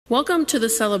Welcome to the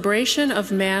celebration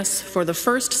of Mass for the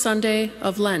first Sunday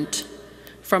of Lent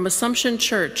from Assumption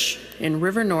Church in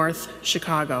River North,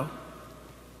 Chicago.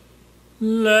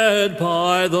 Led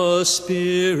by the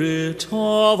Spirit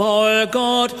of our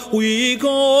God, we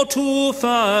go to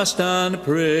fast and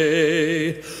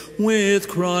pray. With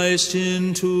Christ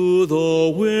into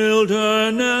the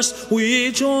wilderness,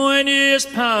 we join his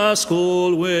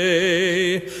paschal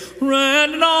way.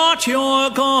 Rend not your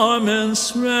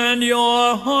garments, rend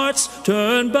your hearts,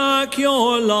 turn back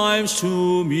your lives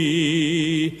to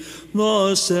me.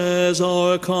 Thus says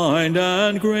our kind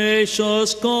and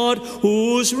gracious God,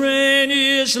 whose reign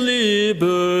is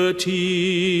liberty.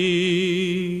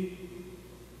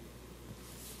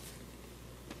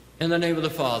 In the name of the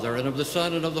Father, and of the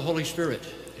Son, and of the Holy Spirit.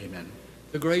 Amen.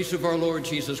 The grace of our Lord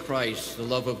Jesus Christ, the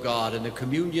love of God, and the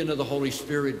communion of the Holy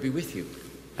Spirit be with you.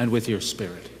 And with your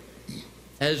spirit.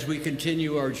 As we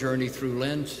continue our journey through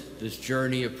Lent, this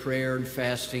journey of prayer and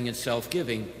fasting and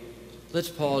self-giving, let's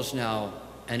pause now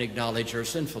and acknowledge our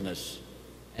sinfulness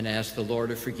and ask the Lord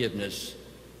of forgiveness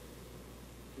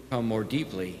to come more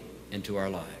deeply into our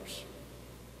lives.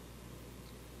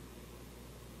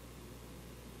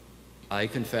 I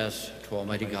confess to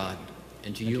Almighty God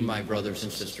and to you, my brothers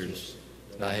and sisters,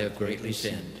 that I have greatly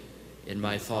sinned in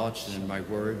my thoughts and in my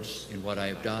words, in what I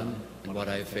have done and what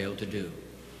I have failed to do.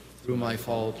 Through my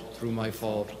fault, through my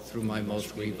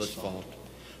most grievous fault.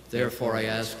 Therefore I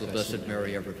ask the Blessed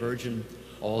Mary, ever Virgin,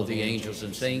 all the angels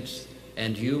and saints,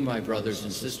 and you, my brothers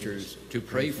and sisters, to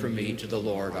pray for me to the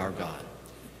Lord our God.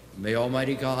 May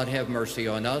Almighty God have mercy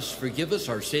on us, forgive us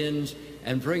our sins,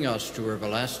 and bring us to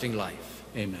everlasting life.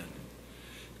 Amen.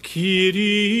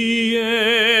 Kyrie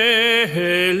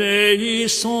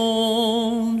eleison,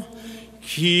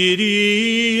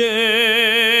 Kyrie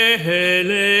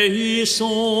eleison,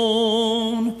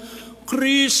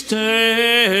 Christe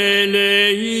eleison,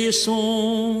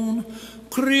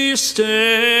 Christe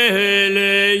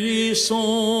eleison,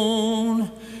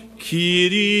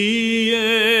 Kyrie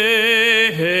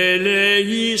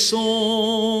eleison,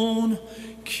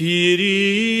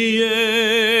 Kyrie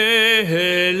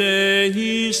eleison.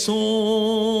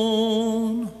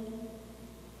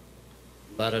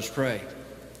 Let us pray.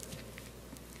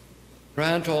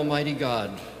 Grant, Almighty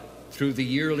God, through the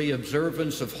yearly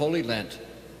observance of Holy Lent,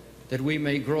 that we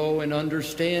may grow in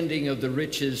understanding of the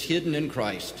riches hidden in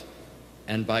Christ,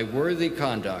 and by worthy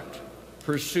conduct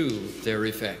pursue their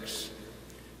effects.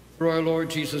 Through our Lord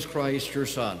Jesus Christ, your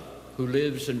Son, who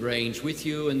lives and reigns with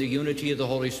you in the unity of the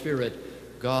Holy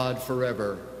Spirit, God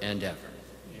forever and ever.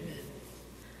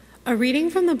 A reading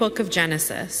from the book of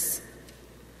Genesis.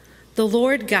 The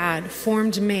Lord God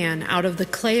formed man out of the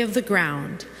clay of the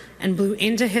ground and blew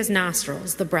into his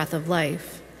nostrils the breath of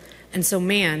life, and so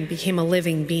man became a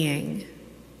living being.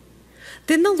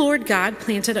 Then the Lord God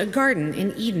planted a garden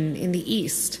in Eden in the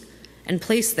east, and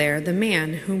placed there the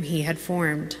man whom he had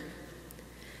formed.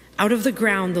 Out of the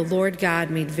ground the Lord God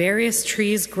made various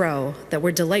trees grow that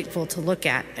were delightful to look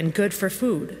at and good for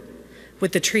food,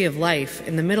 with the tree of life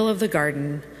in the middle of the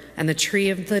garden, and the tree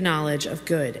of the knowledge of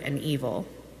good and evil.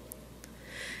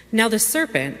 Now the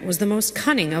serpent was the most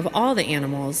cunning of all the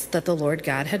animals that the Lord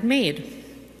God had made.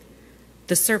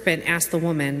 The serpent asked the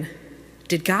woman,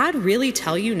 "Did God really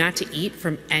tell you not to eat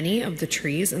from any of the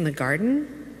trees in the garden?"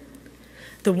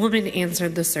 The woman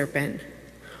answered the serpent,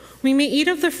 "We may eat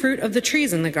of the fruit of the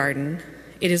trees in the garden.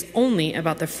 It is only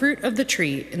about the fruit of the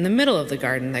tree in the middle of the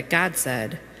garden that God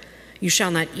said, 'You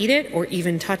shall not eat it or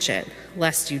even touch it,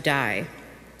 lest you die.'"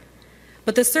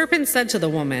 But the serpent said to the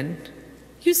woman,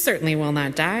 "You certainly will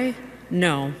not die.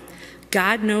 No,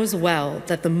 God knows well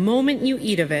that the moment you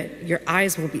eat of it, your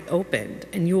eyes will be opened,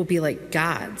 and you will be like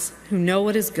gods, who know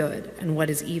what is good and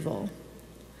what is evil."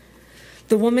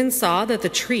 The woman saw that the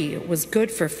tree was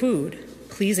good for food,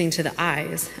 pleasing to the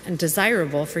eyes, and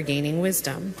desirable for gaining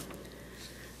wisdom.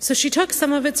 So she took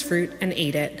some of its fruit and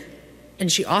ate it,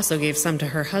 and she also gave some to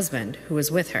her husband, who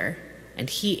was with her, and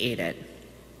he ate it.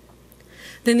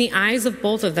 Then the eyes of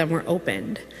both of them were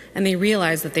opened, and they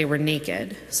realized that they were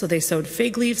naked, so they sewed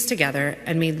fig leaves together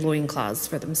and made loincloths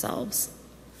for themselves.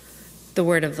 The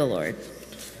word of the Lord.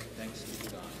 Thanks be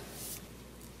to God.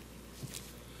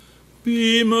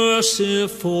 Be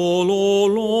merciful, O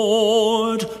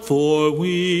Lord, for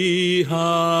we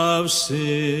have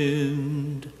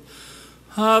sinned.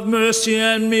 Have mercy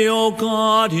on me, O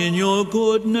God, in your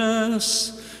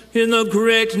goodness. In the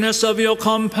greatness of your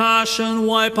compassion,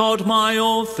 wipe out my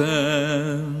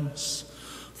offense.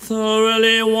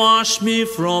 Thoroughly wash me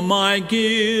from my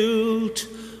guilt,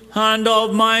 and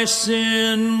of my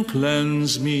sin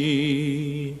cleanse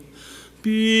me.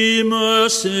 Be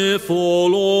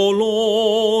merciful, O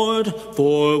Lord,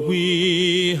 for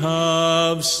we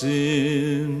have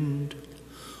sinned.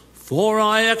 For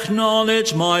I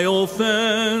acknowledge my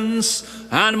offense,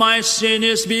 and my sin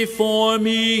is before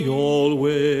me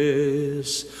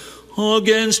always.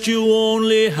 Against you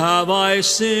only have I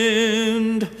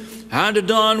sinned, and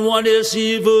done what is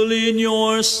evil in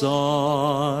your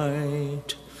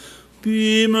sight.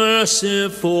 Be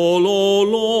merciful, O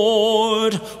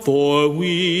Lord, for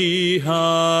we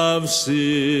have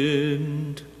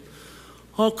sinned.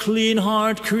 A clean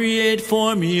heart create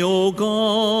for me, O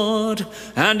God,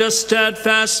 and a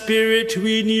steadfast spirit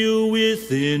renew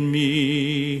within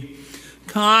me.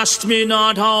 Cast me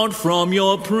not out from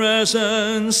your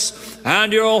presence,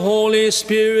 and your Holy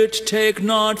Spirit take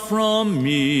not from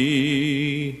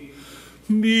me.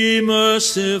 Be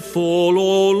merciful,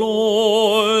 O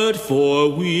Lord, for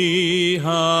we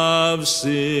have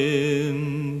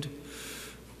sinned.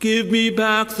 Give me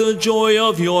back the joy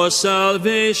of your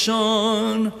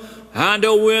salvation, and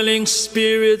a willing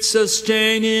spirit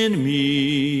sustain in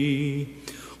me.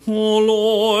 O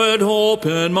Lord,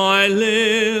 open my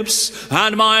lips,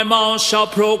 and my mouth shall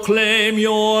proclaim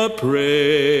your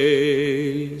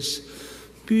praise.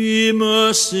 Be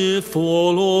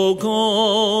merciful, O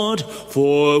God,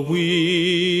 for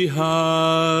we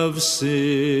have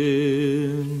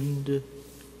sinned.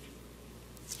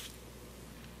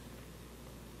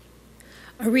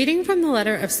 A reading from the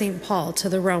letter of St. Paul to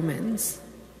the Romans.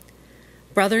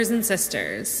 Brothers and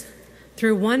sisters,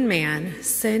 through one man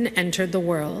sin entered the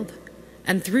world,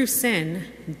 and through sin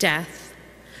death,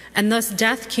 and thus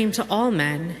death came to all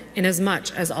men,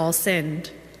 inasmuch as all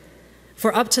sinned.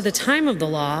 For up to the time of the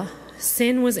law,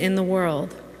 sin was in the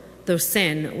world, though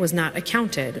sin was not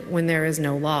accounted when there is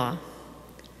no law.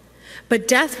 But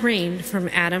death reigned from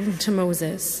Adam to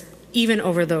Moses, even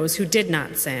over those who did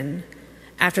not sin,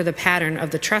 after the pattern of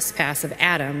the trespass of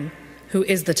Adam, who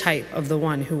is the type of the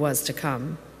one who was to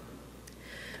come.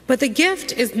 But the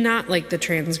gift is not like the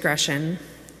transgression.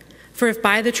 For if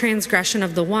by the transgression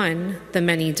of the one the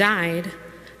many died,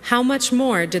 how much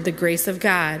more did the grace of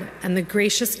God and the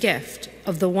gracious gift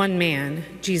of the one man,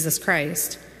 Jesus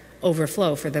Christ,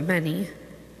 overflow for the many?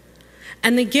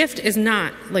 And the gift is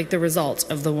not like the result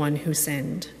of the one who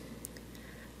sinned.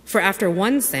 For after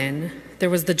one sin,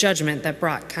 there was the judgment that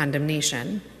brought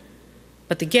condemnation.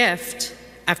 But the gift,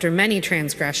 after many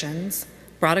transgressions,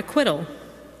 brought acquittal.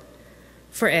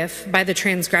 For if, by the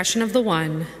transgression of the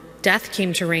one, death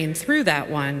came to reign through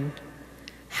that one,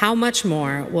 how much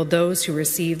more will those who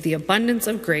receive the abundance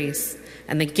of grace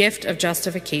and the gift of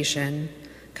justification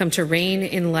come to reign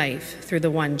in life through the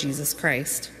one Jesus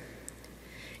Christ?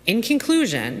 In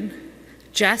conclusion,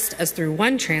 just as through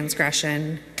one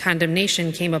transgression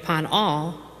condemnation came upon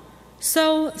all,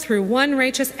 so through one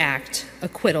righteous act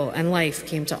acquittal and life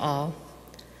came to all.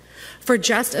 For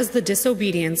just as the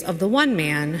disobedience of the one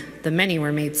man, the many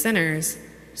were made sinners,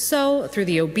 so through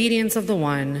the obedience of the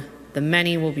one, the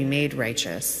many will be made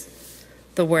righteous.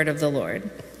 The word of the Lord.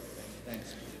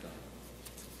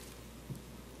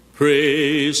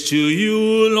 Praise to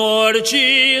you, Lord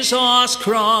Jesus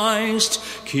Christ,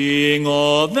 King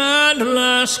of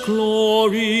endless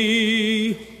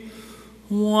glory.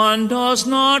 One does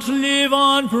not live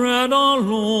on bread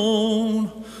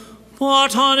alone,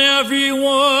 but on every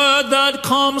word that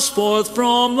comes forth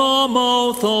from the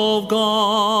mouth of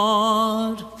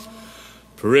God.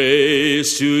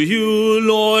 Praise to you,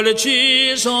 Lord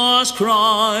Jesus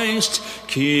Christ,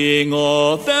 King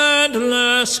of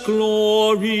endless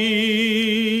glory.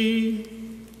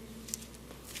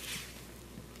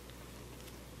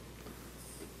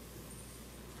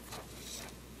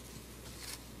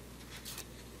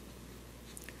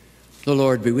 The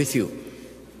Lord be with you.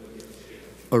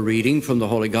 A reading from the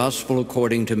Holy Gospel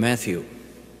according to Matthew.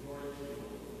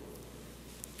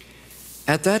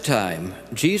 At that time,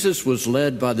 Jesus was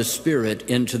led by the Spirit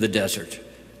into the desert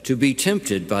to be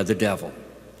tempted by the devil.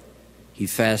 He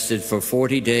fasted for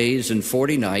 40 days and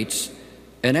 40 nights,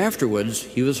 and afterwards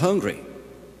he was hungry.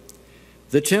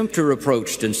 The tempter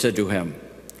approached and said to him,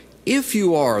 "If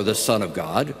you are the Son of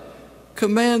God,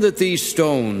 command that these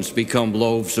stones become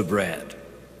loaves of bread."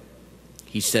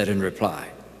 He said in reply,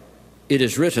 "It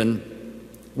is written,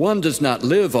 'One does not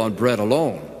live on bread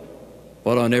alone,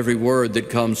 but on every word that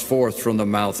comes forth from the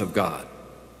mouth of God.'"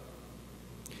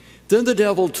 Then the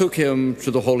devil took him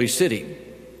to the holy city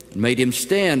and made him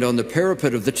stand on the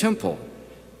parapet of the temple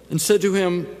and said to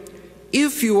him,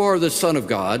 "If you are the Son of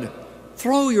God,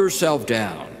 throw yourself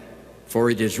down, for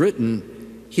it is written,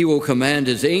 'He will command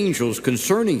his angels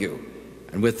concerning you,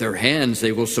 and with their hands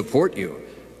they will support you,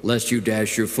 lest you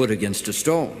dash your foot against a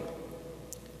stone.'"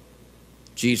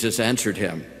 Jesus answered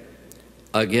him,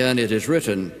 "Again it is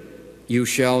written, 'You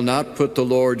shall not put the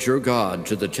Lord your God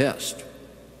to the test.'"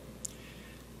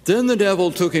 Then the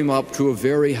devil took him up to a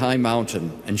very high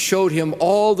mountain and showed him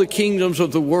all the kingdoms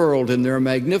of the world in their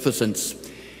magnificence.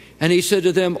 And he said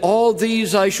to them, "All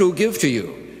these I shall give to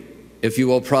you, if you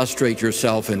will prostrate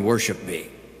yourself and worship me."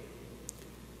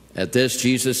 At this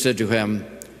Jesus said to him,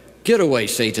 "Get away,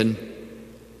 Satan.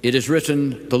 It is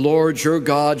written, 'The Lord your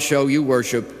God shall you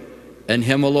worship, and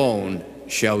him alone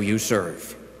shall you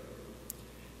serve.'"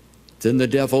 Then the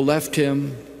devil left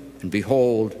him, and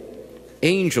behold,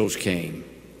 angels came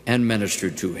and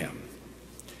ministered to him.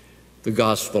 The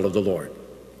Gospel of the Lord.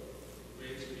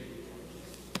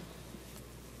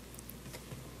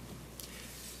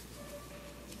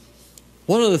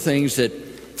 One of the things that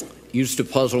used to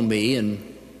puzzle me and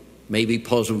maybe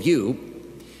puzzle you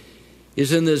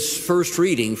is in this first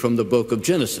reading from the book of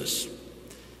Genesis,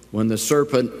 when the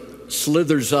serpent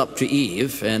slithers up to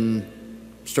Eve and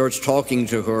starts talking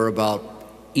to her about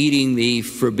eating the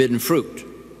forbidden fruit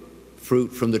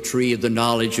from the tree of the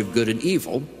knowledge of good and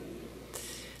evil.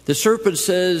 The serpent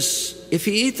says, "If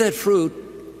you eat that fruit,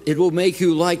 it will make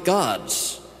you like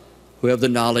gods who have the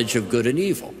knowledge of good and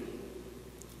evil."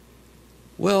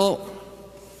 Well,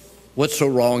 what's so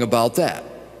wrong about that?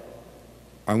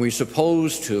 Aren't we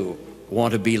supposed to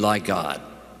want to be like God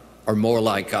or more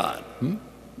like God?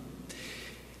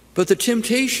 But the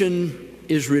temptation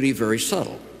is really very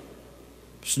subtle.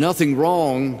 There's nothing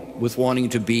wrong with wanting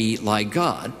to be like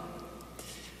God.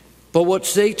 But what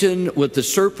the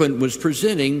serpent was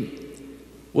presenting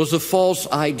was a false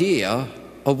idea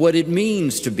of what it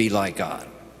means to be like God.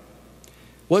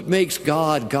 What makes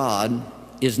God God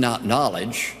is not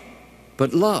knowledge,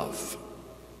 but love.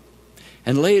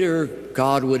 And later,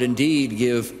 God would indeed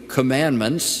give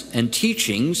commandments and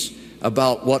teachings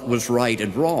about what was right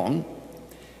and wrong,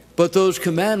 but those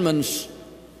commandments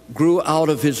grew out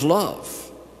of his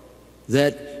love.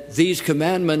 That these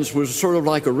commandments were sort of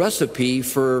like a recipe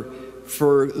for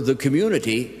the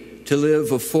community to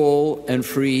live a full and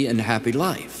free and happy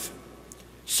life,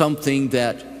 something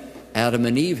that Adam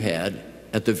and Eve had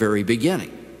at the very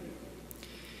beginning.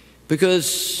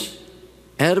 Because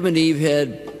Adam and Eve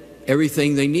had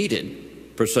everything they needed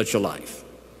for such a life.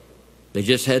 They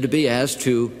just had to be asked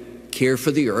to care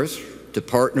for the earth, to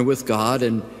partner with God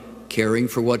in caring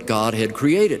for what God had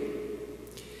created,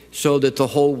 so that the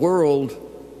whole world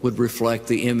would reflect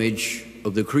the image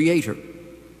of the Creator.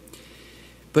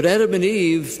 But Adam and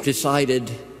Eve decided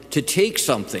to take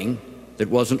something that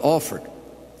wasn't offered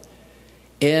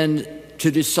and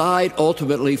to decide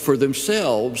ultimately for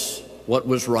themselves what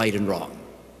was right and wrong,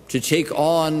 to take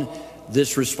on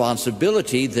this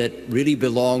responsibility that really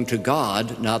belonged to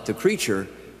God, not the creature,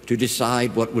 to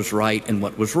decide what was right and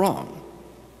what was wrong.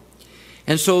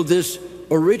 And so this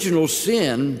original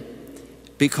sin,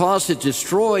 because it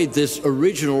destroyed this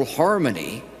original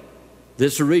harmony,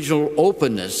 this original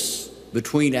openness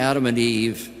between Adam and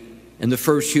Eve and the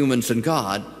first humans and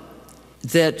God,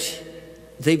 that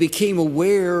they became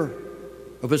aware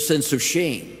of a sense of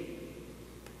shame.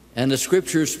 And the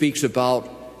scripture speaks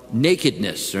about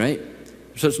nakedness, right?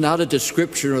 So it's not a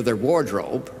description of their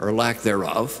wardrobe or lack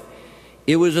thereof.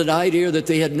 It was an idea that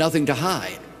they had nothing to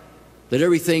hide, that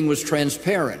everything was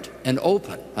transparent and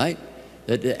open, right?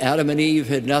 That Adam and Eve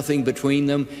had nothing between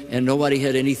them and nobody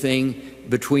had anything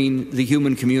between the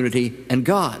human community and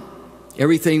God.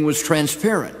 Everything was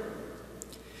transparent.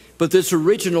 But this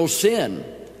original sin,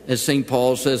 as St.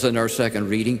 Paul says in our second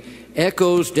reading,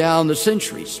 echoes down the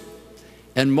centuries.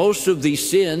 And most of these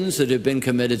sins that have been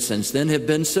committed since then have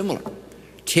been similar.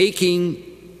 Taking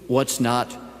what's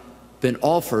not been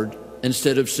offered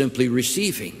instead of simply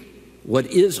receiving what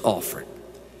is offered.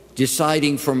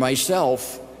 Deciding for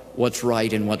myself what's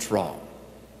right and what's wrong.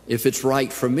 If it's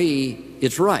right for me,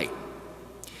 it's right.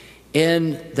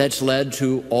 And that's led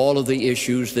to all of the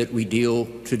issues that we deal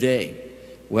today,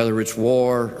 whether it's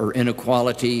war or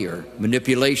inequality or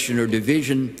manipulation or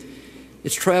division.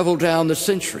 It's traveled down the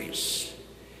centuries.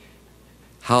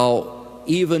 How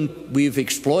even we've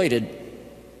exploited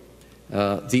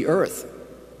the earth,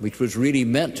 which was really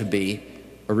meant to be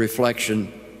a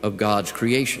reflection of God's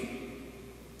creation.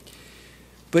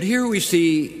 But here we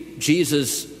see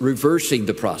Jesus reversing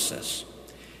the process.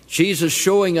 Jesus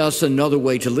showing us another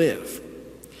way to live.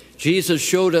 Jesus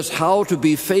showed us how to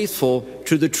be faithful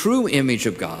to the true image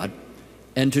of God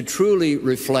and to truly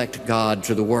reflect God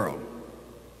to the world.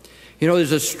 You know,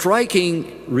 there's a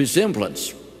striking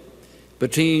resemblance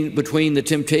between the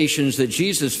temptations that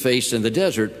Jesus faced in the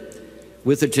desert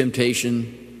with the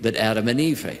temptation that Adam and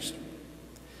Eve faced.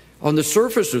 On the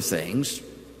surface of things,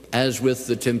 as with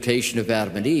the temptation of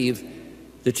Adam and Eve,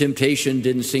 the temptation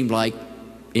didn't seem like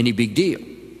any big deal.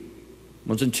 It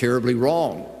wasn't terribly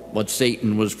wrong what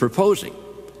Satan was proposing.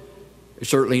 There's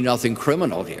certainly nothing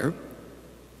criminal here.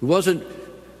 He wasn't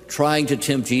trying to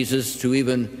tempt Jesus to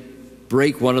even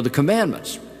break one of the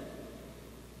commandments.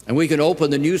 And we can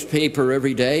open the newspaper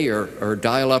every day or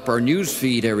dial up our news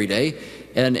feed every day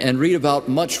and read about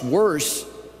much worse,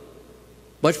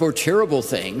 much more terrible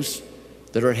things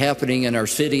that are happening in our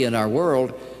city and our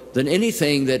world than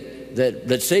anything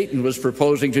that Satan was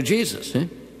proposing to Jesus.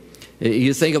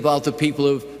 You think about the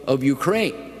people of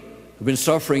Ukraine who've been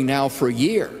suffering now for a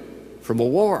year from a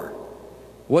war.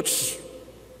 What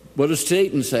is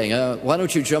Satan saying? Why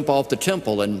don't you jump off the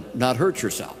temple and not hurt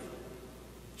yourself?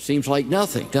 Seems like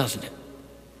nothing, doesn't it?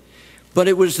 But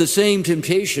it was the same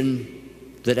temptation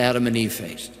that Adam and Eve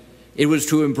faced. It was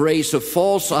to embrace a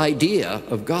false idea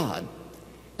of God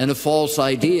and a false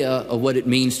idea of what it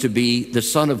means to be the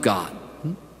Son of God.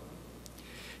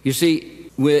 You see,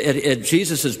 at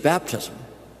Jesus' baptism,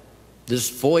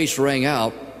 this voice rang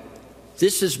out,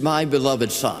 "This is my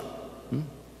beloved Son."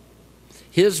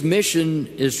 His mission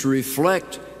is to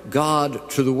reflect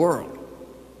God to the world,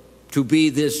 to be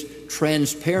this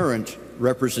transparent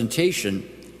representation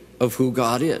of who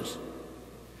God is,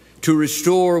 to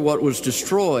restore what was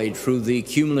destroyed through the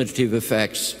cumulative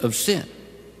effects of sin.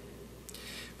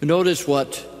 But notice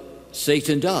what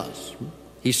Satan does.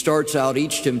 He starts out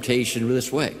each temptation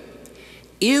this way.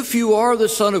 If you are the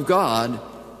Son of God,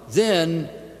 then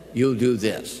you'll do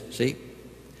this. See?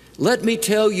 Let me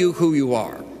tell you who you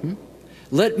are.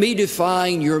 Let me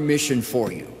define your mission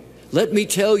for you. Let me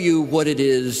tell you what it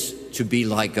is to be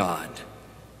like God.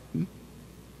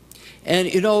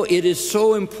 And you know, it is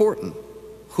so important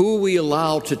who we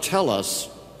allow to tell us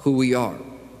who we are.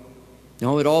 You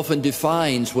know, it often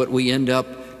defines what we end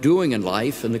up doing in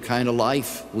life and the kind of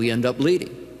life we end up leading.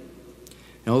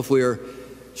 You know, if we're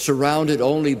surrounded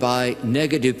only by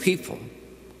negative people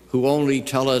who only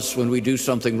tell us when we do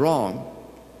something wrong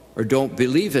or don't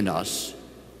believe in us,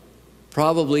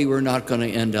 probably we're not going to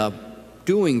end up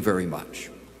doing very much.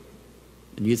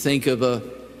 And you think of a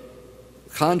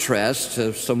contrast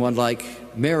to someone like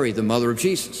Mary, the mother of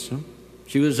Jesus.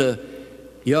 She was a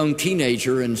young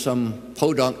teenager in some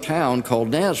podunk town called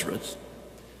Nazareth.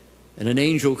 And an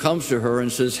angel comes to her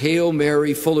and says, "Hail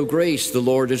Mary, full of grace, the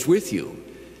Lord is with you."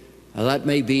 Now that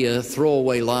may be a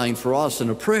throwaway line for us in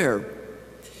a prayer,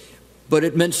 but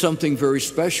it meant something very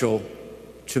special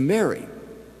to Mary.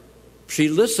 She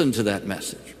listened to that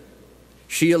message.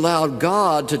 She allowed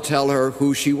God to tell her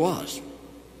who she was,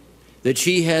 that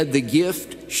she had the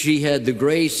gift, she had the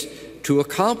grace to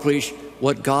accomplish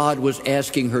what God was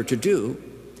asking her to do,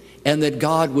 and that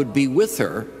God would be with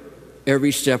her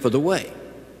every step of the way.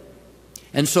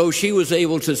 And so she was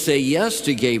able to say yes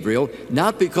to Gabriel,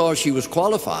 not because she was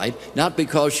qualified, not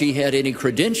because she had any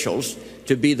credentials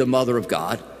to be the mother of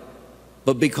God,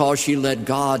 but because she let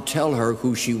God tell her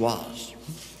who she was.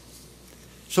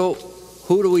 So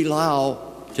who do we allow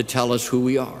to tell us who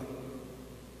we are?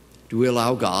 Do we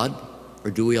allow God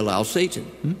or do we allow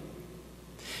Satan?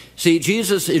 See,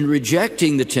 Jesus, in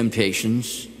rejecting the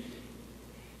temptations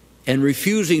and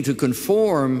refusing to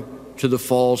conform to the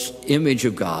false image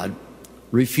of God,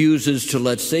 refuses to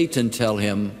let Satan tell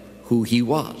him who he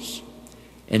was.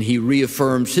 And he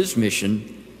reaffirms his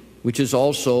mission, which is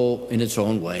also, in its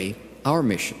own way, our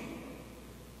mission.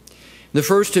 The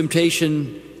first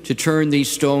temptation to turn these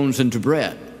stones into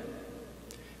bread.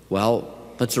 Well,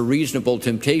 that's a reasonable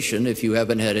temptation if you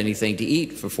haven't had anything to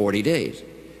eat for 40 days.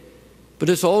 But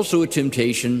it's also a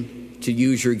temptation to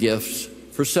use your gifts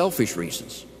for selfish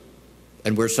reasons.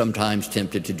 And we're sometimes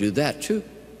tempted to do that too.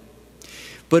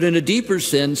 But in a deeper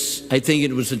sense, I think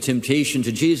it was a temptation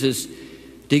to Jesus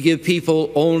to give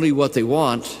people only what they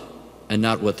want and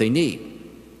not what they need.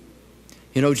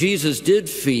 You know, Jesus did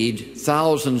feed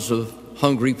thousands of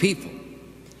hungry people,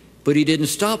 but he didn't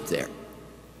stop there.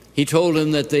 He told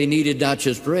them that they needed not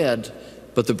just bread,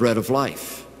 but the bread of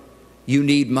life. You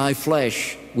need my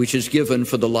flesh, which is given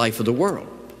for the life of the world.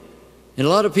 And a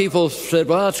lot of people said,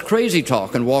 well, that's crazy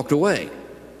talk, and walked away.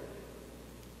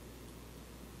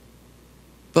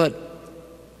 But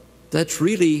that's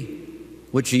really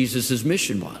what Jesus'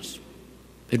 mission was.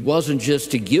 It wasn't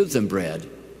just to give them bread,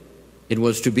 it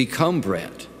was to become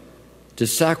bread, to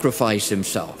sacrifice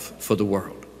himself for the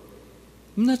world.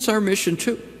 And that's our mission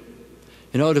too.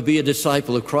 You know, to be a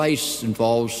disciple of Christ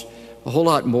involves a whole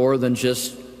lot more than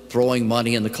just throwing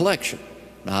money in the collection.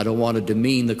 Now, I don't want to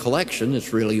demean the collection,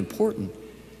 it's really important.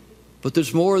 But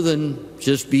there's more than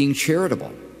just being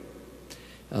charitable.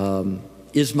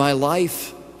 Is my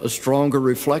life a stronger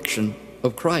reflection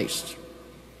of Christ?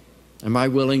 Am I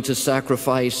willing to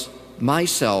sacrifice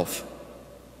myself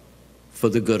for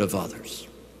the good of others.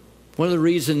 One of the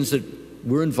reasons that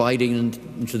we're inviting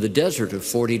into the desert of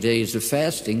 40 days of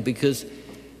fasting, because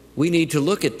we need to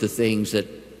look at the things that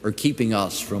are keeping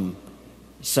us from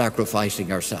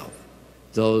sacrificing ourselves,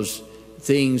 those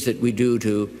things that we do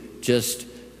to just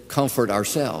comfort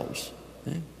ourselves.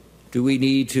 Do we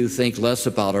need to think less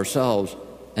about ourselves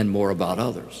and more about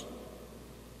others?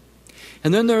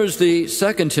 And then there's the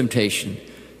second temptation.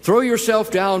 Throw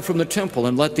yourself down from the temple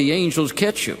and let the angels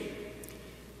catch you.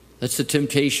 That's the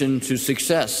temptation to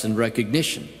success and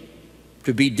recognition,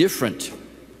 to be different,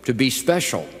 to be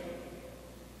special.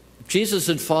 If Jesus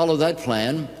had followed that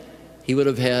plan, he would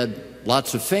have had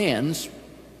lots of fans,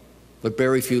 but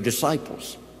very few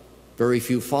disciples, very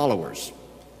few followers.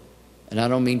 And I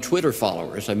don't mean Twitter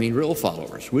followers, I mean real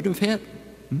followers. Wouldn't have had.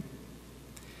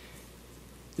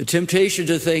 The temptation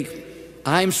to think,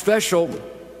 I'm special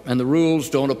and the rules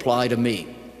don't apply to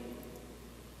me.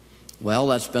 Well,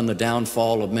 that's been the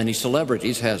downfall of many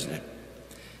celebrities, hasn't it?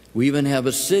 We even have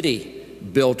a city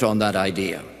built on that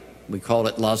idea. We call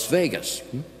it Las Vegas.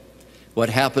 What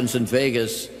happens in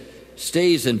Vegas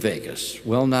stays in Vegas.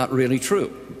 Well, not really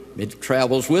true. It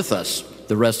travels with us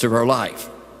the rest of our life.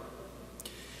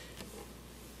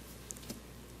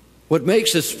 What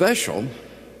makes us special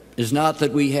is not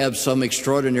that we have some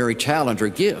extraordinary talent or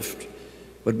gift.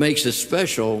 What makes us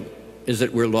special is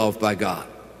that we're loved by God.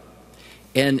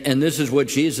 And this is what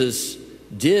Jesus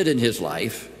did in his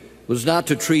life, was not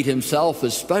to treat himself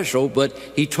as special, but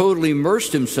he totally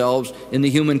immersed himself in the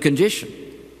human condition.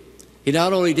 He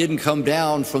not only didn't come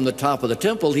down from the top of the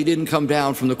temple, he didn't come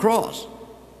down from the cross,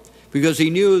 because he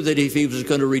knew that if he was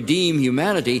going to redeem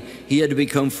humanity, he had to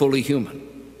become fully human.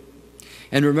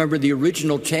 And remember, the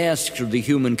original task of the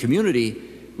human community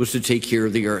was to take care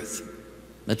of the earth.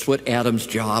 That's what Adam's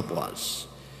job was.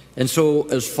 And so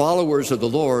as followers of the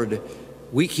Lord,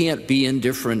 we can't be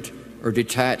indifferent or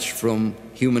detached from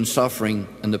human suffering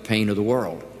and the pain of the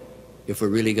world if we're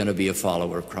really going to be a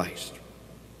follower of Christ.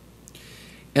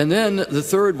 And then the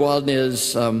third one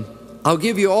is, I'll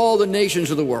give you all the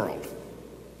nations of the world.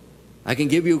 I can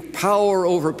give you power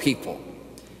over people.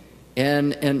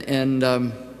 And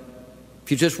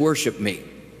if you just worship me.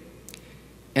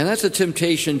 And that's a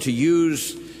temptation to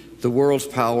use the world's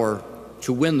power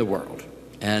to win the world.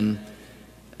 And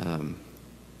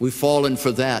we've fallen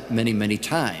for that many, many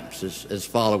times as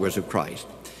followers of Christ.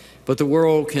 But the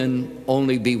world can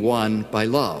only be won by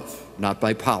love, not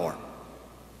by power.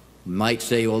 You might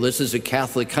say, well, this is a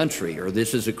Catholic country or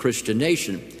this is a Christian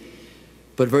nation.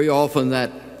 But very often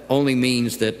that only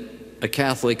means that a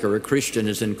Catholic or a Christian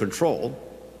is in control.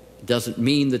 It doesn't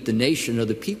mean that the nation or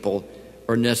the people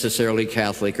are necessarily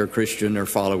Catholic or Christian or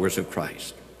followers of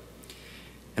Christ.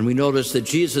 And we notice that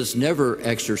Jesus never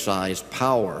exercised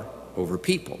power over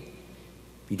people.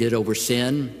 He did over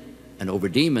sin and over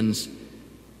demons,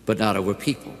 but not over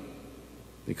people,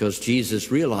 because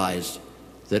Jesus realized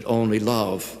that only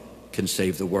love can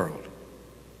save the world.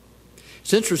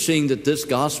 It's interesting that this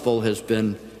gospel has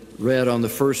been read on the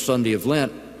first Sunday of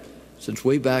Lent since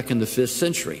way back in the 5th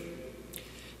century.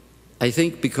 I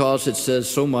think because it says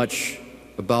so much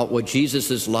about what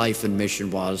Jesus' life and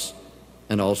mission was,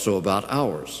 and also about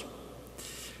ours.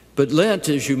 But Lent,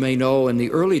 as you may know, in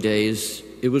the early days,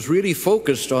 it was really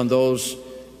focused on those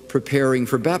preparing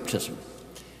for baptism.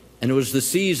 And it was the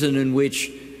season in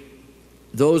which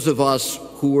those of us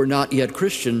who were not yet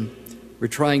Christian were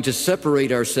trying to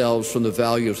separate ourselves from the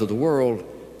values of the world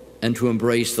and to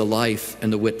embrace the life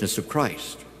and the witness of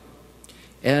Christ.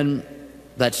 And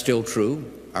that's still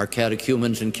true. Our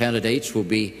catechumens and candidates will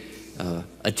be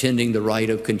attending the rite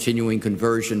of continuing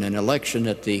conversion and election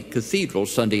at the cathedral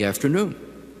Sunday afternoon.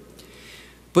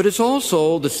 But it's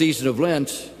also, the season of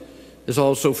Lent is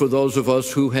also for those of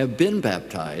us who have been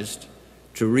baptized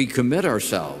to recommit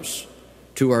ourselves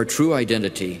to our true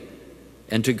identity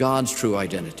and to God's true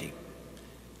identity,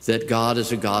 that God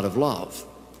is a God of love,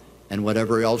 and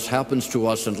whatever else happens to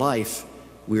us in life,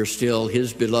 we are still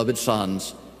his beloved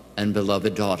sons and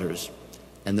beloved daughters,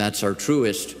 and that's our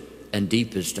truest and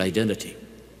deepest identity.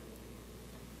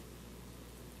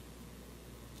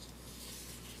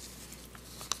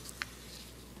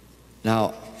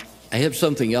 Now, I have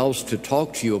something else to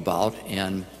talk to you about,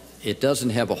 and it doesn't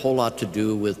have a whole lot to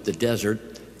do with the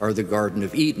desert or the Garden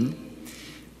of Eden,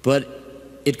 but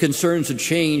it concerns a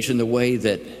change in the way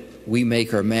that we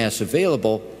make our Mass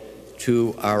available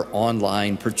to our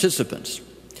online participants.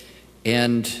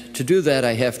 And to do that,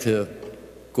 I have to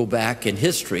go back in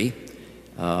history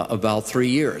about 3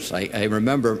 years. I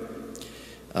remember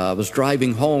I was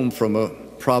driving home from a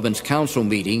province council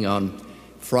meeting on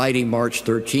Friday, March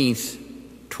 13th,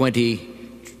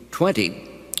 2012, 2020,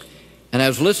 and I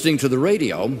was listening to the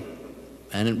radio,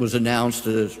 and it was announced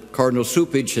that Cardinal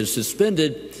Cupich has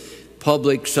suspended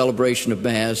public celebration of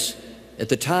Mass at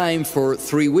the time for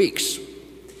 3 weeks,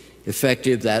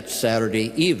 effective that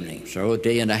Saturday evening, so a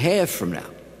day and a half from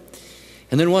now.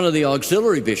 And then one of the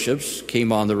auxiliary bishops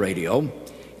came on the radio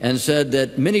and said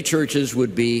that many churches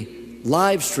would be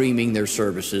live streaming their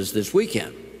services this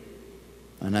weekend.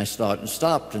 And I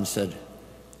stopped and said,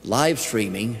 live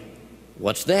streaming,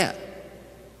 what's that?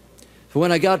 So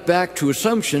when I got back to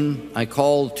Assumption, I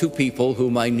called 2 people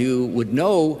whom I knew would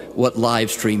know what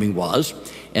live streaming was,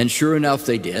 and sure enough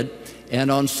they did. And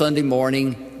on Sunday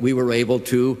morning, we were able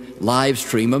to live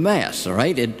stream a Mass, all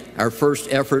right? And our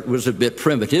first effort was a bit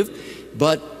primitive,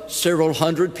 but several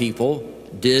hundred people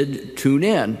did tune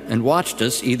in and watched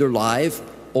us either live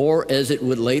or, as it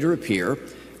would later appear,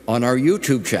 on our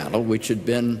YouTube channel, which had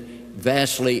been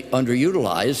vastly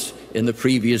underutilized in the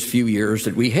previous few years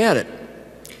that we had it.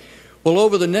 Well,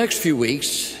 over the next few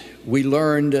weeks, we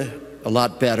learned a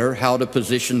lot better how to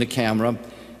position the camera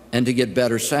and to get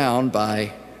better sound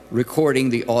by recording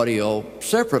the audio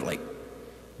separately.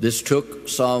 This took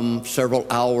several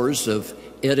hours of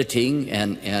editing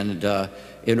and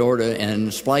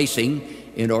splicing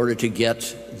in order to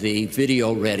get the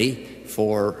video ready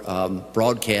for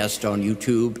broadcast on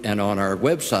YouTube and on our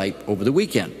website over the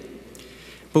weekend.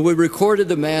 But we recorded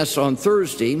the Mass on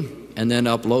Thursday and then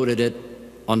uploaded it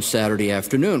on Saturday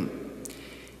afternoon.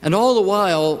 And all the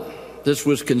while, this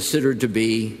was considered to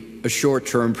be a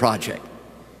short-term project,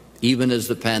 even as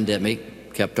the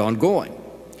pandemic kept on going.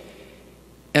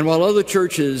 And while other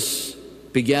churches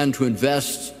began to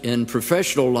invest in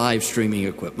professional live streaming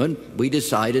equipment, we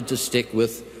decided to stick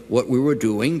with what we were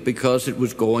doing because it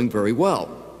was going very well.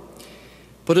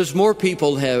 But as more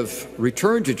people have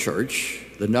returned to church,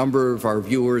 the number of our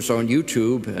viewers on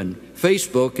YouTube and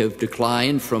Facebook have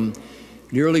declined from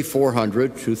nearly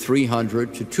 400 to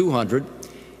 300 to 200,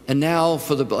 and now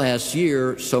for the last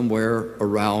year, somewhere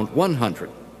around 100.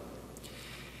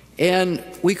 And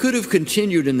we could have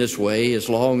continued in this way as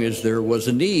long as there was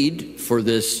a need for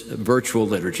this virtual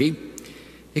liturgy,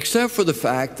 except for the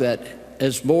fact that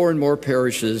as more and more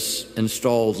parishes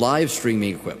installed live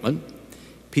streaming equipment,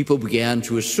 people began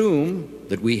to assume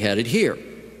that we had it here.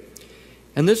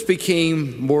 And this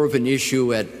became more of an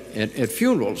issue at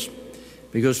funerals,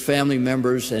 because family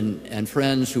members and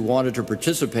friends who wanted to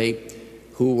participate,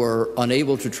 who were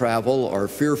unable to travel or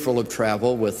fearful of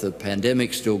travel with the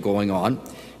pandemic still going on,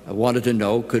 wanted to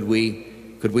know, could we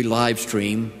live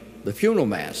stream the funeral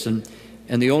Mass? And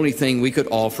the only thing we could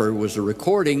offer was a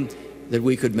recording that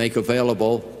we could make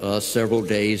available several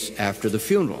days after the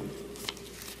funeral.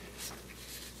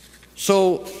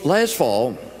 So last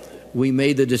fall, we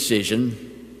made the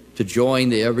decision to join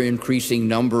the ever-increasing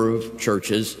number of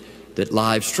churches that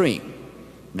live stream.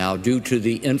 Now, due to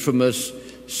the infamous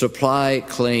supply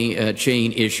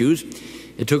chain issues,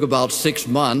 it took about 6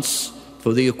 months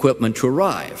for the equipment to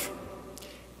arrive.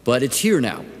 But it's here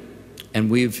now, and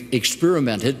we've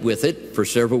experimented with it for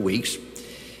several weeks.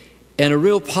 And a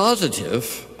real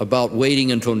positive about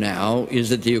waiting until now is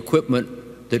that the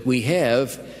equipment that we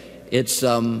have, it's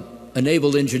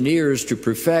enabled engineers to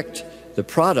perfect the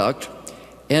product,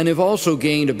 and have also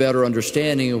gained a better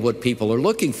understanding of what people are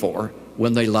looking for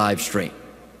when they live stream.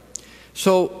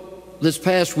 So this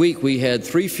past week we had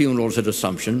 3 funerals at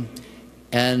Assumption,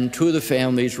 and 2 of the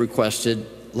families requested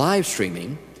live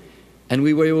streaming, and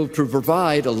we were able to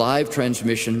provide a live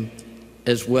transmission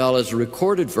as well as a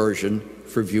recorded version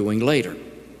for viewing later.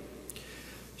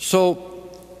 So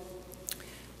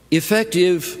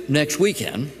effective next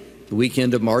weekend, the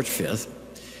weekend of March 5th,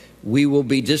 we will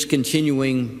be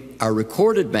discontinuing our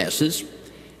recorded Masses,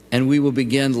 and we will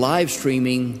begin live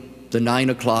streaming the 9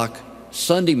 o'clock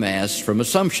Sunday Mass from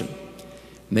Assumption,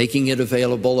 making it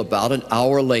available about an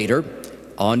hour later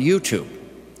on YouTube.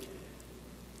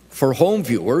 For home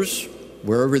viewers,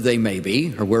 wherever they may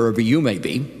be, or wherever you may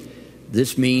be,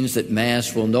 this means that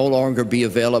Mass will no longer be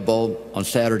available on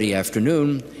Saturday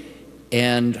afternoon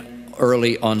and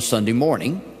early on Sunday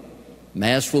morning.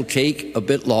 Mass will take a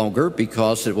bit longer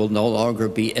because it will no longer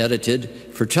be edited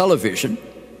for television.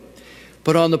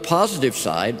 But on the positive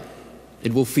side,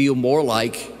 it will feel more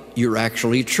like you're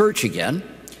actually at church again,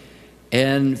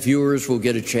 and viewers will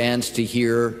get a chance to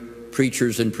hear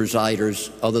preachers and presiders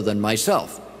other than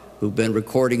myself, who've been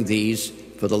recording these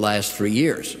for the last 3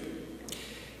 years.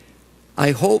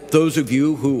 I hope those of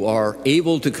you who are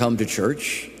able to come to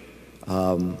church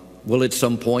will at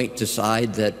some point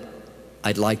decide that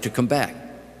I'd like to come back.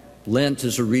 Lent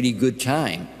is a really good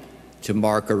time to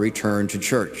mark a return to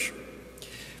church.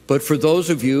 But for those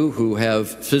of you who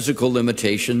have physical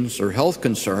limitations or health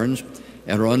concerns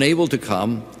and are unable to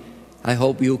come, I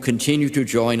hope you'll continue to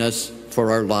join us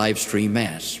for our live stream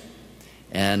Mass.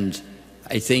 And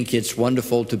I think it's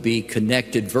wonderful to be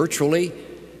connected virtually,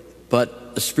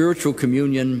 but a spiritual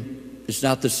communion is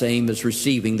not the same as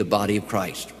receiving the body of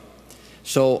Christ.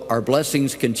 So our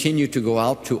blessings continue to go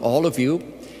out to all of you,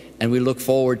 and we look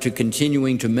forward to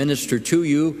continuing to minister to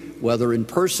you, whether in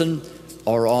person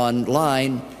or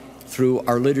online, through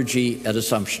our liturgy at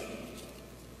Assumption.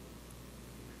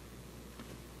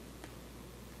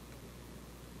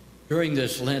 During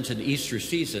this Lent and Easter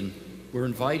season, we're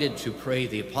invited to pray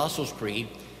the Apostles' Creed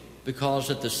because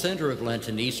at the center of Lent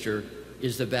and Easter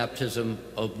is the baptism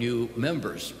of new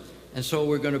members. And so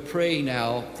we're going to pray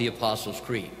now the Apostles'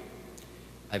 Creed.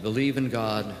 I believe in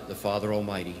God, the Father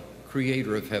Almighty,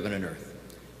 creator of heaven and earth,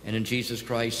 and in Jesus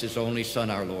Christ, his only Son,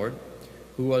 our Lord,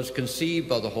 who was conceived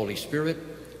by the Holy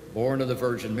Spirit, born of the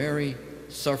Virgin Mary,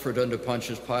 suffered under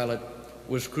Pontius Pilate,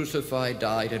 was crucified,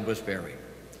 died, and was buried.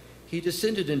 He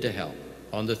descended into hell.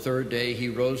 On the third day he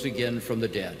rose again from the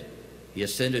dead. He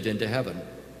ascended into heaven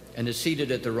and is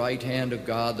seated at the right hand of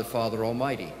God the Father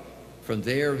Almighty. From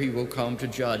there he will come to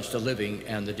judge the living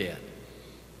and the dead.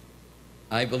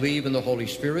 I believe in the Holy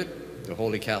Spirit, the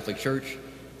Holy Catholic Church,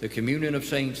 the communion of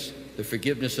saints, the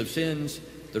forgiveness of sins,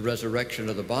 the resurrection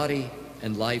of the body,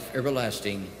 and life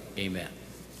everlasting. Amen.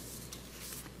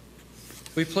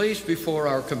 We place before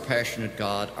our compassionate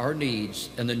God our needs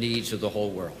and the needs of the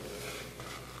whole world.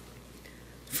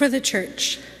 For the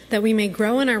Church, that we may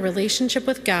grow in our relationship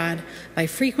with God by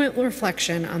frequent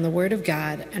reflection on the Word of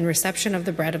God and reception of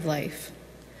the bread of life,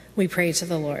 we pray to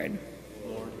the Lord.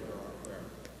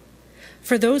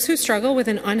 For those who struggle with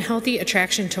an unhealthy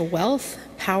attraction to wealth,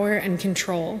 power, and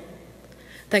control,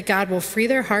 that God will free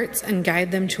their hearts and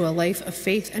guide them to a life of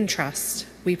faith and trust,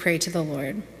 we pray to the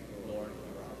Lord.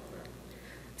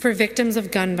 For victims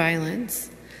of gun violence,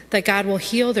 that God will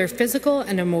heal their physical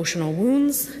and emotional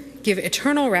wounds, give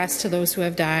eternal rest to those who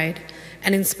have died,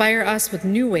 and inspire us with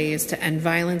new ways to end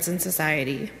violence in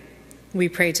society, we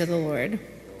pray to the Lord.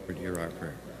 Lord, hear our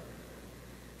prayer.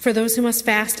 For those who must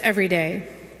fast every day,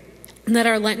 that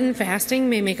our Lenten fasting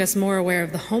may make us more aware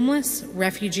of the homeless,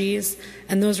 refugees,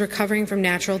 and those recovering from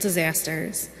natural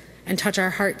disasters, and touch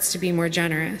our hearts to be more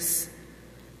generous,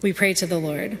 we pray to the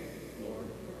Lord.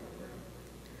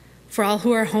 For all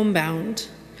who are homebound,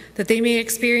 that they may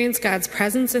experience God's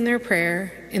presence in their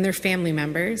prayer, in their family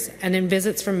members, and in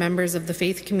visits from members of the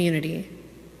faith community,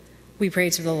 we pray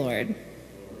to the Lord.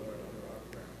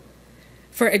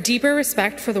 For a deeper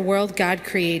respect for the world God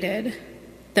created,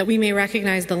 that we may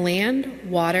recognize the land,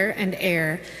 water, and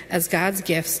air as God's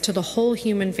gifts to the whole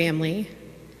human family,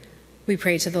 we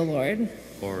pray to the Lord.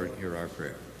 Lord, hear our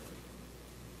prayer.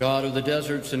 God of the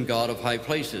deserts and God of high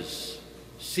places,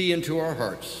 see into our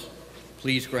hearts.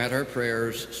 Please grant our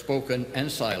prayers, spoken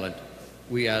and silent.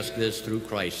 We ask this through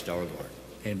Christ our Lord.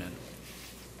 Amen.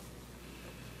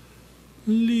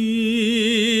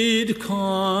 Lead,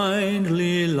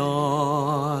 kindly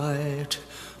light,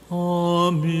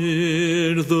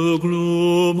 amid the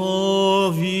gloom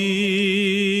of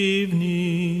evening.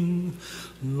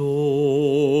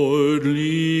 Lord,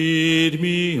 lead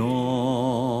me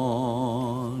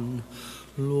on.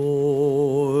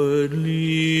 Lord,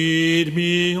 lead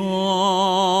me on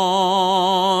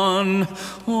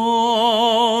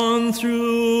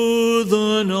through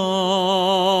the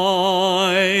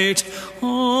night,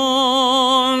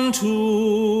 on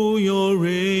to your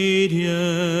radiance.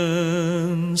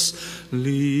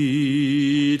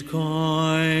 Lead,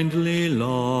 kindly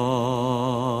light.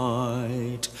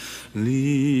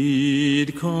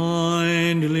 Lead,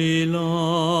 kindly light.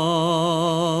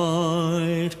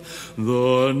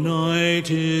 The night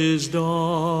is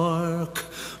dark,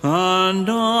 and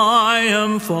I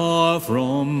am far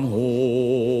from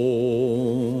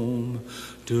home.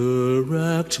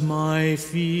 Direct my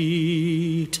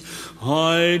feet.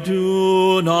 I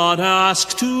do not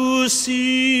ask to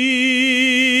see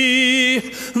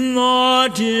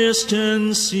the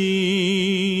distant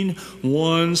scene,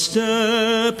 one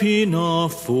step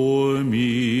enough for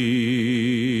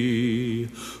me.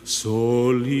 So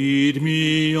lead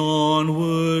me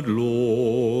onward,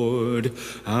 Lord,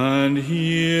 and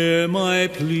hear my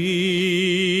plea.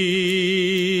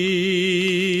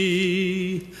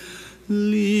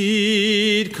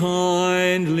 Lead,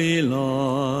 kindly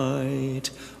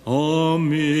light,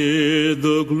 amid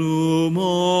the gloom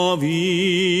of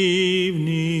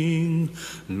evening.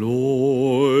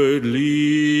 Lord,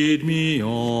 lead me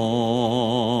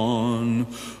on.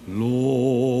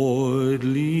 Lord,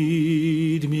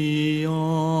 lead me on.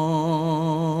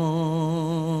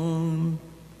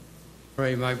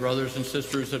 my brothers and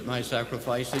sisters, that my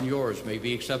sacrifice and yours may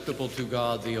be acceptable to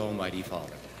God, the Almighty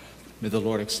Father. May the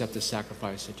Lord accept this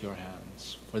sacrifice at your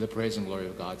hands, for the praise and glory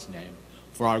of God's name,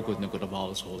 for our good and the good of all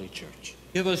his holy church.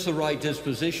 Give us the right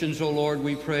dispositions, O Lord,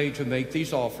 we pray, to make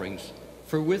these offerings,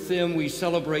 for with them we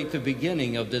celebrate the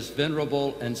beginning of this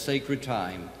venerable and sacred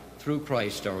time, through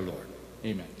Christ our Lord.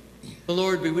 Amen. The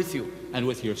Lord be with you. And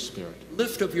with your spirit.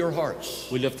 Lift up your hearts.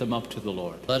 We lift them up to the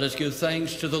Lord. Let us give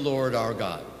thanks to the Lord our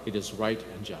God. It is right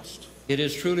and just. It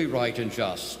is truly right and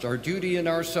just, our duty and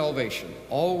our salvation,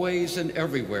 always and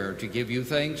everywhere to give you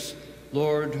thanks,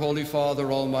 Lord, Holy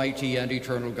Father, Almighty and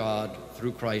eternal God,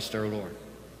 through Christ our Lord.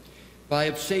 By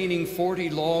abstaining 40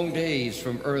 long days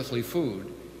from earthly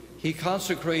food, he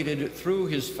consecrated through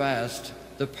his fast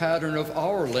the pattern of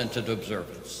our Lenten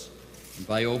observance. And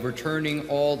by overturning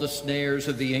all the snares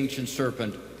of the ancient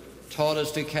serpent, taught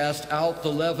us to cast out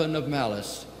the leaven of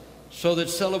malice, so that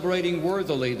celebrating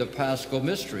worthily the Paschal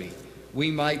mystery,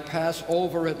 we might pass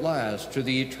over at last to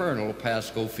the eternal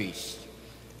Paschal feast.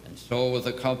 And so with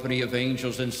a company of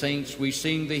angels and saints we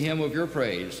sing the hymn of your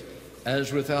praise,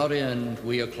 as without end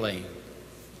we acclaim.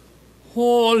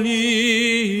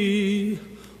 Holy,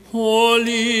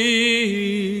 holy,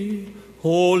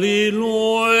 holy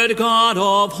Lord God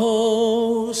of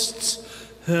hosts,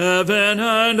 heaven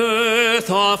and earth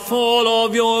are full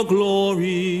of your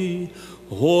glory.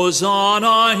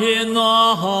 Hosanna in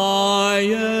the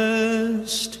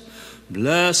highest.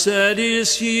 Blessed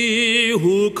is he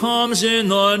who comes in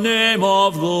the name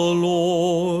of the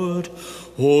Lord.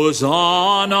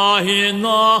 Hosanna in the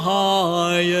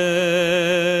highest.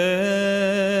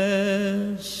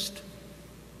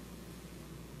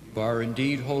 You are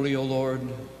indeed holy, O Lord,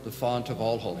 the font of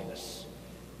all holiness.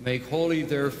 Make holy,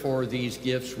 therefore, these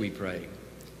gifts, we pray,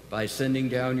 by sending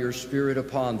down your Spirit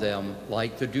upon them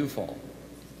like the dewfall,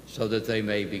 so that they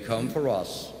may become for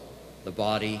us the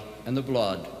body and the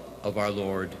blood of our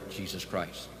Lord Jesus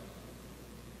Christ.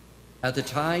 At the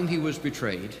time he was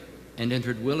betrayed and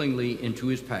entered willingly into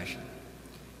his passion,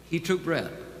 he took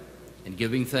bread, and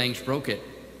giving thanks, broke it,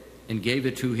 and gave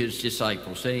it to his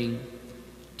disciples, saying,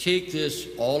 "Take this,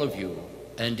 all of you,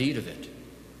 and eat of it,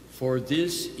 for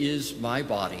this is my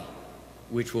body,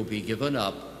 which will be given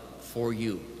up for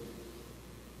you."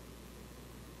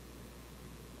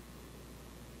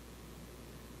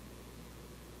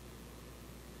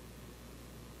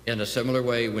 In a similar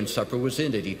way, when supper was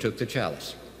ended, he took the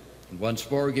chalice, and once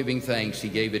more giving thanks, he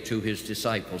gave it to his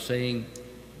disciples, saying,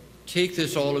 "Take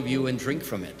this, all of you, and drink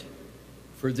from it,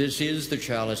 for this is the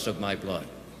chalice of my blood,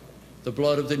 the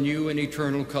blood of the new and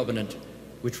eternal covenant,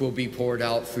 which will be poured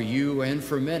out for you and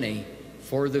for many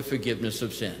for the forgiveness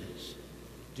of sins.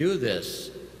 Do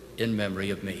this in memory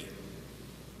of me."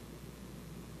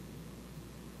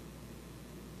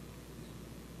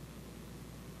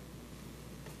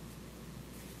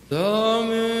 The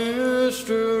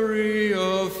mystery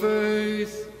of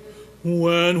faith.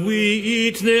 When we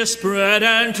eat this bread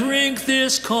and drink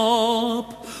this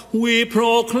cup, we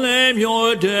proclaim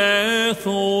your death,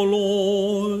 O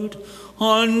Lord,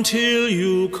 until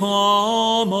you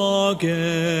come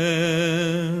again.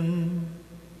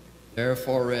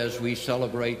 Therefore, as we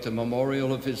celebrate the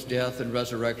memorial of his death and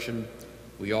resurrection,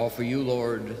 we offer you,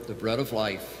 Lord, the bread of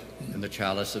life and the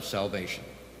chalice of salvation,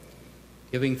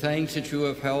 giving thanks that you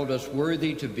have held us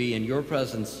worthy to be in your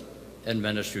presence and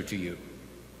minister to you.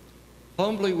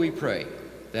 Humbly we pray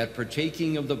that,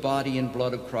 partaking of the body and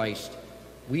blood of Christ,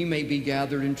 we may be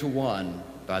gathered into one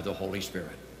by the Holy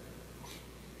Spirit.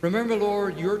 Remember,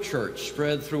 Lord, your church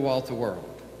spread throughout the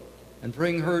world, and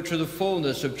bring her to the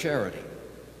fullness of charity,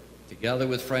 together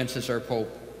with Francis our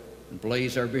Pope, and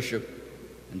Blaise our Bishop,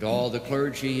 and all the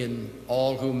clergy and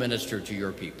all who minister to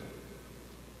your people.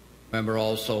 Remember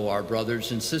also our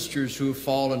brothers and sisters who have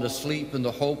fallen asleep in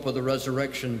the hope of the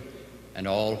resurrection, and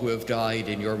all who have died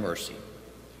in your mercy.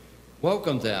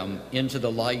 Welcome them into the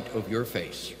light of your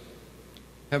face.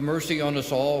 Have mercy on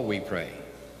us all, we pray,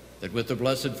 that with the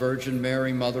Blessed Virgin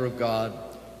Mary, Mother of God,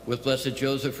 with Blessed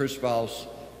Joseph, her spouse,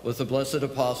 with the blessed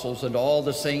apostles and all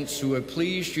the saints who have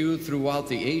pleased you throughout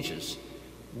the ages,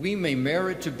 we may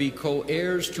merit to be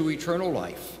co-heirs to eternal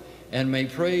life, and may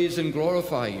praise and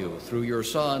glorify you through your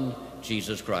Son,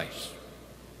 Jesus Christ.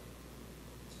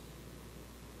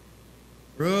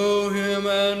 Through him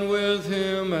and with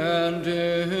him and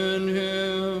in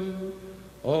him,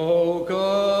 O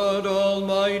God,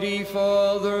 Almighty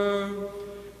Father,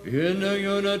 in the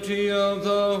unity of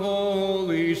the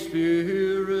Holy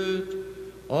Spirit,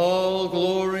 all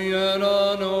glory and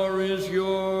honor is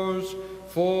yours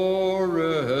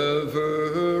forever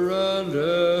and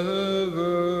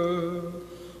ever.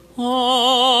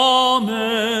 Amen.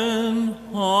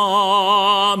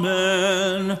 Amen.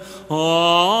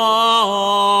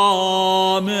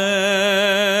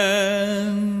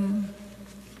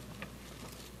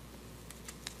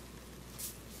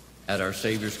 At our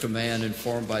Savior's command,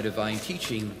 informed by divine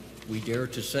teaching, we dare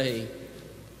to say,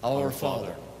 Our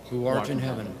Father, who art in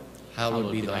heaven,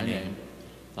 hallowed be thy name.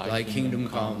 Thy kingdom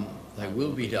come, thy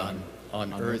will be done,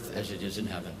 on earth as it is in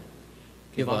heaven.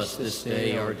 Give us this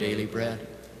day our daily bread,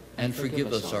 and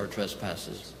forgive us our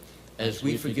trespasses, as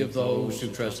we forgive those who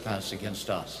trespass against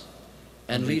us.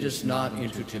 And lead us not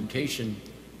into temptation,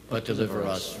 but deliver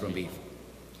us from evil.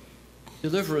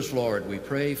 Deliver us, Lord, we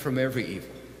pray, from every evil.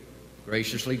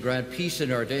 Graciously grant peace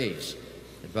in our days,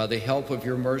 that by the help of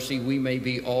your mercy we may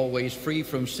be always free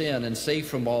from sin and safe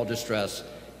from all distress,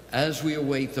 as we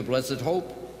await the blessed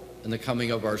hope and the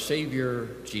coming of our Savior,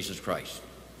 Jesus Christ.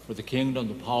 For the kingdom,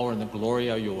 the power, and the glory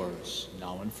are yours,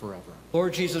 now and forever.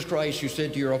 Lord Jesus Christ, you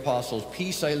said to your apostles,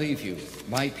 Peace I leave you,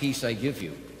 my peace I give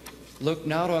you. Look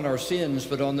not on our sins,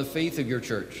 but on the faith of your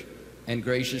church, and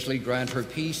graciously grant her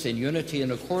peace and unity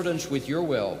in accordance with your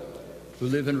will, who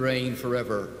live and reign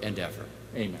forever and ever.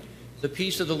 Amen. The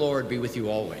peace of the Lord be with you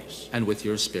always. And with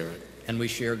your spirit. And we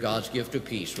share God's gift of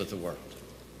peace with the world.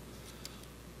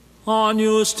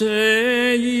 Agnus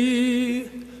Dei,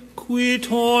 qui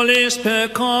tollis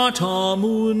peccata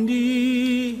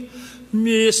mundi,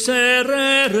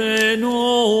 miserere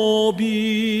nobis.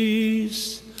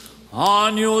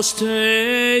 Agnus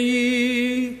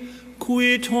Dei,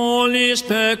 qui tollis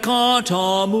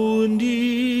peccata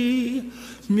mundi,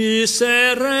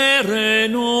 miserere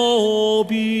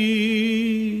nobis.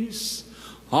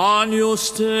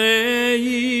 Agnus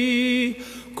Dei,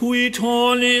 qui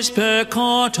tollis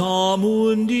peccata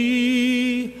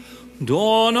mundi,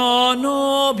 dona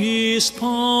nobis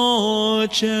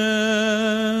pacem.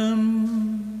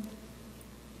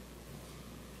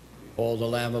 Behold the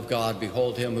Lamb of God,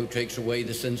 behold him who takes away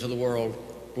the sins of the world.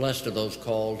 Blessed are those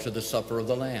called to the supper of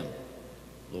the Lamb.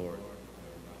 Lord,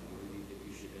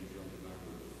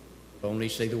 only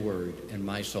say the word, and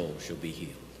my soul shall be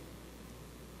healed.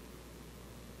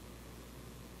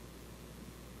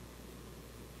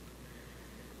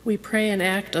 We pray an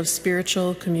act of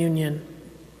spiritual communion.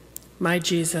 My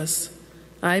Jesus,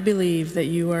 I believe that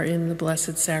you are in the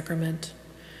Blessed Sacrament.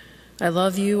 I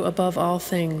love you above all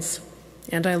things,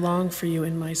 and I long for you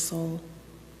in my soul.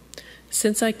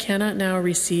 Since I cannot now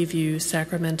receive you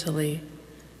sacramentally,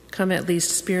 come at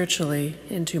least spiritually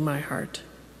into my heart.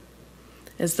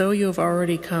 As though you have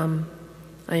already come,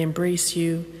 I embrace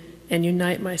you and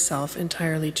unite myself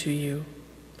entirely to you.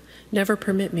 Never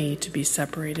permit me to be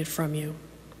separated from you.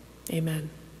 Amen.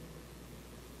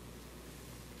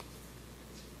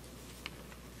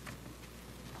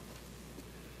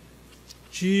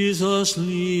 Jesus,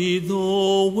 lead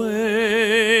the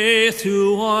way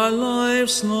through our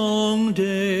life's long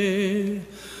day.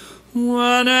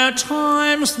 When at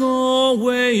times the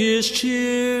way is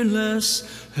cheerless,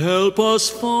 help us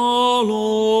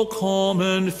follow calm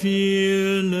and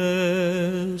fearless.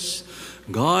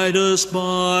 Guide us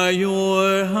by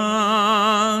your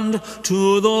hand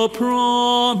to the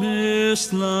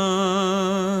promised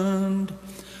land.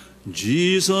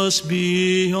 Jesus,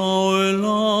 be our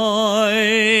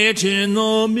light in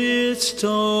the midst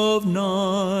of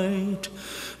night.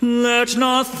 Let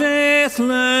not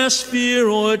faithless fear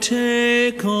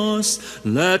o'ertake us.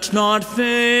 Let not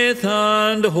faith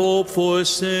and hope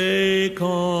forsake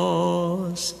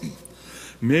us.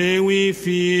 May we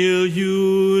feel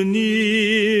you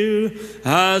near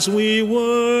as we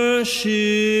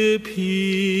worship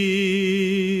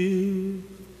here.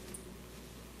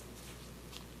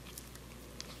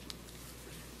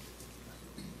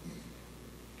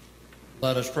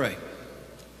 Let us pray.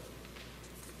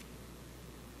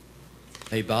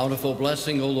 A bountiful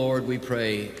blessing, O Lord, we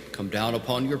pray, come down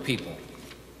upon your people,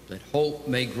 that hope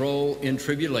may grow in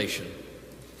tribulation,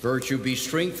 virtue be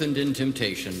strengthened in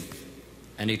temptation,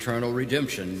 and eternal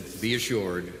redemption be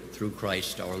assured through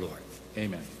Christ our Lord.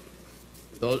 Amen.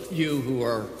 Those of you who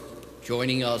are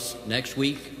joining us next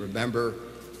week, remember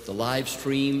the live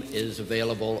stream is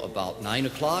available about 9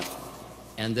 o'clock,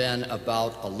 and then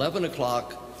about 11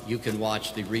 o'clock you can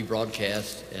watch the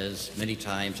rebroadcast as many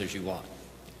times as you want.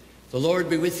 The Lord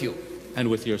be with you. And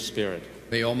with your spirit.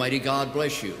 May Almighty God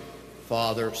bless you,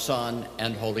 Father, Son,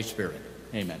 and Holy Spirit.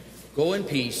 Amen. Go in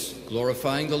peace,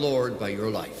 glorifying the Lord by your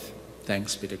life.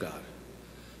 Thanks be to God.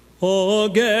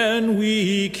 Again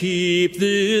we keep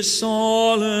this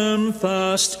solemn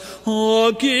fast,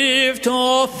 a gift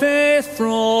of faith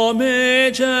from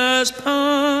ages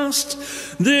past.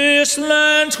 This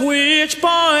Lent which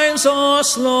binds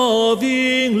us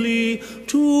lovingly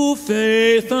to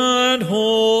faith and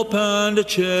hope and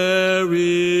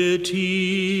charity.